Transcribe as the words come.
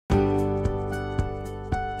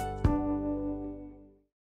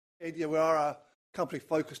India, we are a company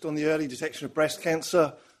focused on the early detection of breast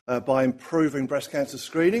cancer by improving breast cancer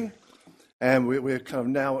screening. And we're kind of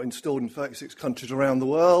now installed in 36 countries around the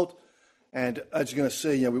world. And as you're going to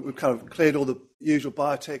see, we've kind of cleared all the usual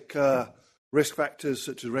biotech risk factors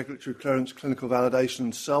such as regulatory clearance, clinical validation,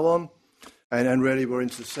 and so on. And really, we're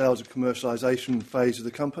into the sales and commercialization phase of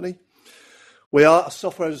the company. We are a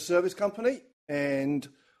software as a service company, and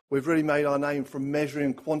we've really made our name from measuring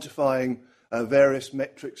and quantifying various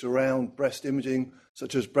metrics around breast imaging,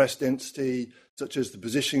 such as breast density, such as the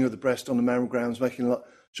positioning of the breast on the mammograms, making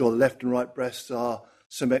sure the left and right breasts are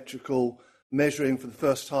symmetrical, measuring for the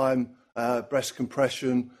first time breast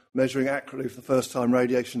compression, measuring accurately for the first time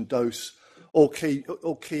radiation dose, all key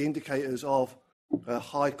indicators of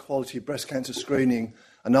high quality breast cancer screening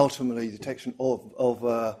and ultimately detection of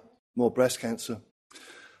more breast cancer.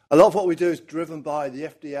 A lot of what we do is driven by the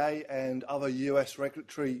FDA and other US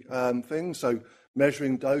regulatory things. So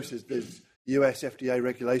measuring doses, there's US FDA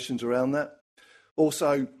regulations around that.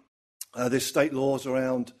 Also, there's state laws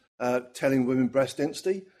around telling women breast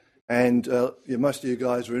density. And most of you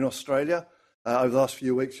guys are in Australia. Over the last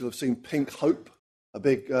few weeks, you'll have seen Pink Hope, a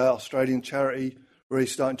big Australian charity, really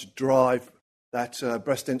starting to drive that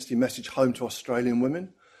breast density message home to Australian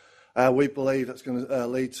women. We believe that's going to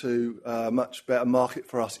lead to a much better market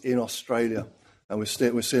for us in Australia. And we're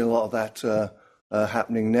seeing a lot of that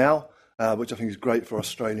happening now, which I think is great for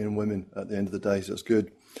Australian women at the end of the day, so that's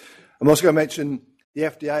good. I'm also going to mention the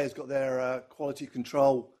FDA has got their quality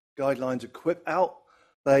control guidelines equipped out.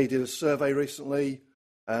 They did a survey recently,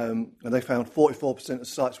 and they found 44% of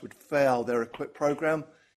sites would fail their equip program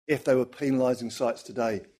if they were penalising sites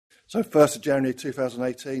today. So 1st of January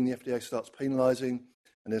 2018, the FDA starts penalising,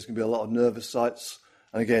 and there's going to be a lot of nervous sites.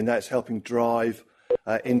 And again, that's helping drive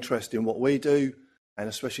interest in what we do, and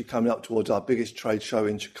especially coming up towards our biggest trade show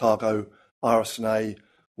in Chicago, RSNA,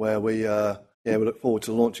 where we look forward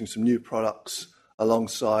to launching some new products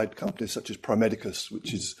alongside companies such as Promedicus,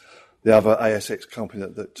 which is the other ASX company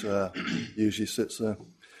that usually sits there.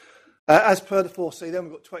 As per the 4C, then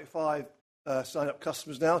we've got 25 sign-up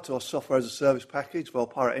customers now to our software as a service package,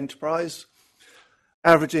 Volpara Enterprise,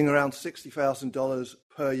 averaging around $60,000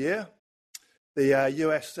 per year. The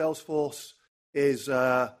US sales force is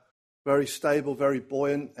very stable, very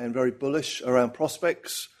buoyant, and very bullish around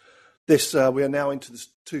prospects. We are now into the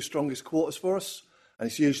two strongest quarters for us,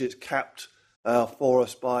 and it's capped for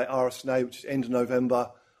us by RSNA, which is end of November,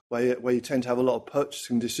 where you tend to have a lot of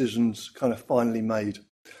purchasing decisions kind of finally made.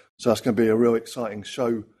 So that's going to be a real exciting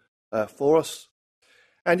show for us.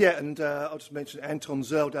 And I'll just mention Anton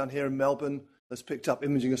Zell down here in Melbourne has picked up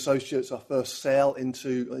Imaging Associates, our first sale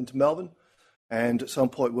into Melbourne. And at some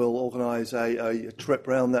point we'll organise a trip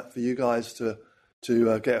around that for you guys to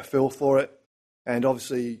get a feel for it. And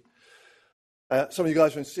obviously, some of you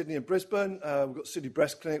guys are in Sydney and Brisbane. We've got Sydney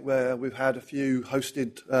Breast Clinic where we've had a few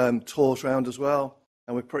hosted tours around as well.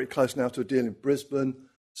 And we're pretty close now to a deal in Brisbane,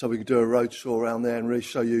 so we can do a roadshow around there and really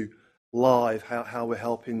show you live how we're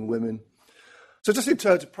helping women. So just in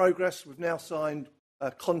terms of progress, we've now signed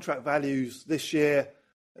contract values this year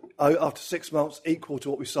after 6 months equal to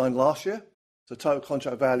what we signed last year. So total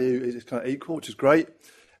contract value is kind of equal, which is great.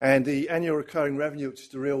 And the annual recurring revenue, which is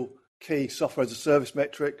the real key software as a service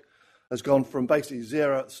metric, has gone from basically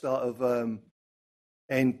zero at the start of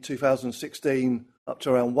end 2016 up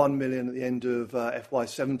to around 1 million at the end of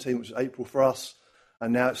FY17, which is April for us.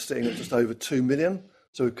 And now it's sitting at just over 2 million.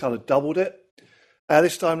 So we've kind of doubled it.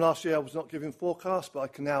 This time last year, I was not giving forecasts, but I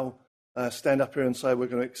can now stand up here and say we're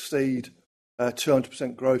going to exceed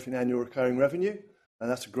 200% growth in annual recurring revenue. And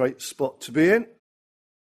that's a great spot to be in.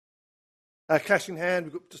 Cash in hand,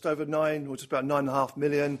 we've got just over just about 9.5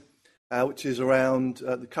 million, which is around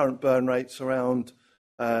the current burn rates around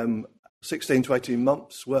 16 to 18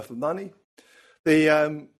 months worth of money. We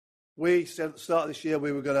said at the start of this year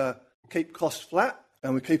we were going to keep costs flat,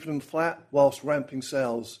 and we're keeping them flat whilst ramping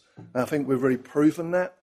sales. And I think we've really proven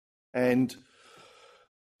that. And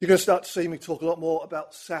you're going to start to see me talk a lot more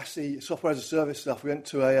about SaaS, software as a service stuff. We went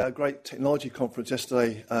to a great technology conference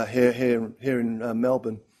yesterday here in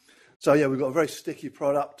Melbourne. So we've got a very sticky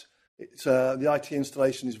product. It's the IT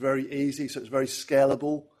installation is very easy, so it's very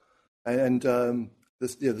scalable, and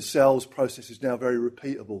the sales process is now very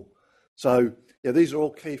repeatable. So these are all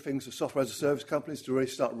key things for software as a service companies to really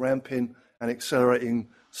start ramping and accelerating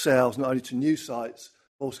sales, not only to new sites,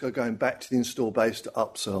 but also going back to the install base to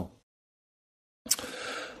upsell.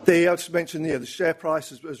 I just mentioned the share price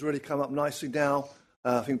has really come up nicely now.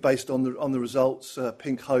 I think based on the results,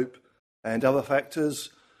 Pink Hope and other factors.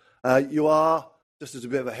 Just as a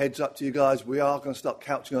bit of a heads up to you guys, we are going to start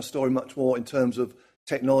couching our story much more in terms of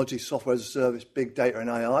technology, software as a service, big data and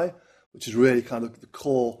AI, which is really kind of the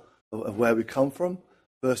core of where we come from,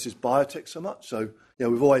 versus biotech so much. So,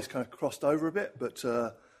 we've always kind of crossed over a bit, but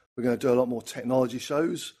we're going to do a lot more technology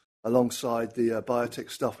shows alongside the biotech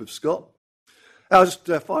stuff with Scott. I'll just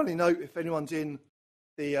finally note, if anyone's in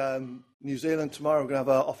the New Zealand tomorrow, we're going to have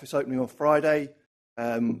our office opening on Friday.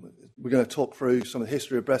 We're going to talk through some of the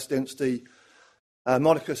history of breast density.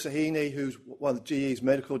 Monica Sahini, who's one of the GE's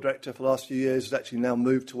medical director for the last few years, has actually now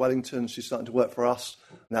moved to Wellington. She's starting to work for us,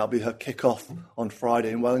 and that'll be her kick-off on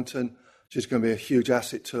Friday in Wellington. She's going to be a huge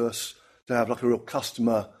asset to us to have like a real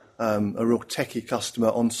customer, a real techie customer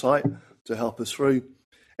on site to help us through.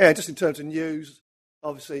 Yeah, just in terms of news,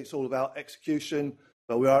 obviously it's all about execution,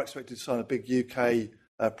 but we are expected to sign a big UK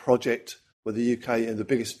project with the UK and the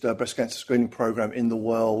biggest breast cancer screening program in the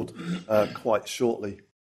world quite shortly.